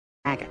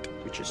agate,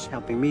 which is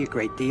helping me a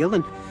great deal.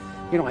 And,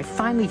 I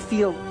finally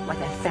feel like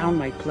I found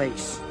my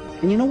place.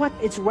 And you know what?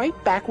 It's right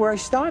back where I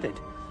started.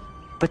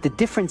 But the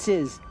difference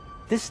is,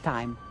 this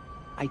time,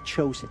 I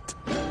chose it.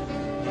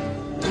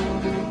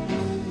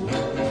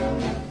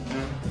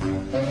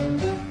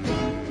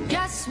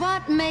 Just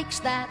what makes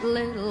that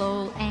little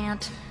old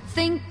ant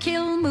think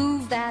he'll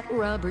move that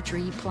rubber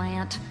tree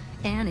plant?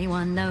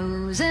 Anyone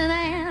knows an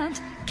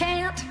ant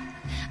can't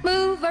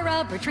move a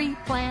rubber tree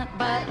plant,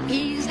 but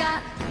he's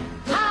got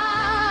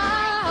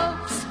high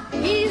hopes.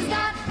 He's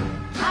got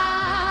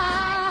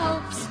high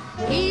hopes.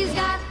 He's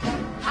got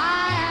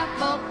high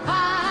apple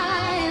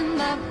pie in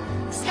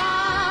the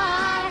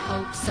sky.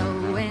 Hope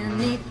so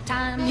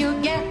anytime you're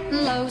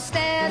getting low,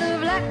 instead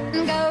of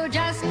letting go,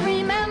 just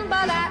remember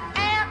that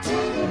ant.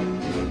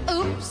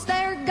 Oops,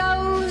 there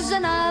goes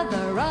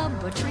another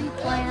rubber tree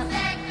plant.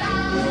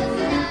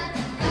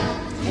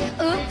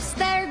 Oops,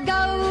 there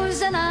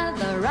goes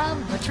another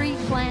rubber tree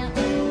plant.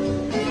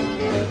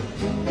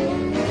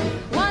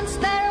 Once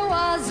there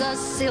was a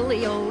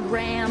silly old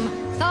ram,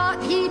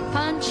 thought he'd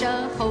punch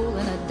a hole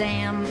in a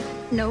dam.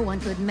 No one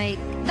could make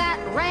that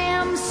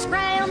ram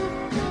scram.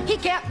 He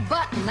kept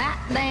butting that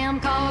dam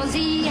 'cause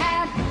he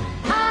had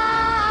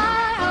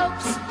high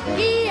hopes.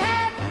 He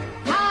had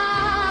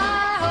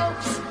high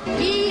hopes.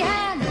 He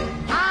had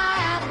high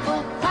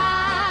apple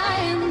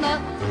pie in the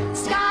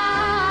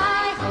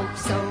sky. Hope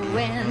so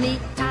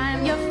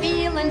anytime you're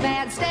feeling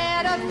bad,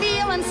 instead of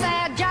feeling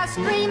sad, just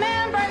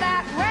remember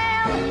that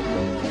ram.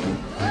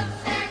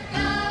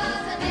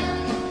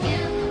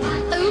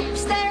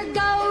 Oops, there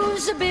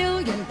goes a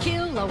billion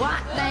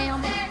kilowatt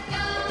dam.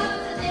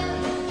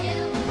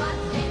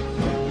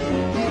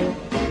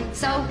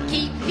 So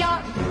keep your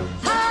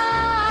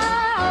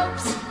high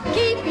hopes,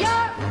 keep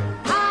your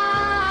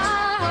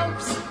high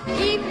hopes,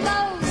 keep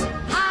those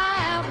high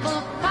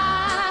apple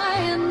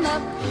pie in the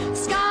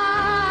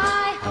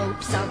sky.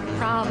 Hopes of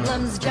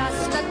problems,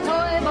 just a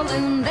toy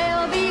balloon.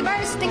 They'll be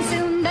bursting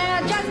soon,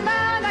 they're just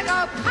bound to go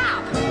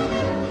pop.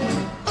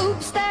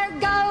 Oops, there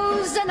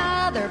goes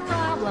another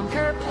problem,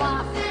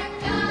 kerplop.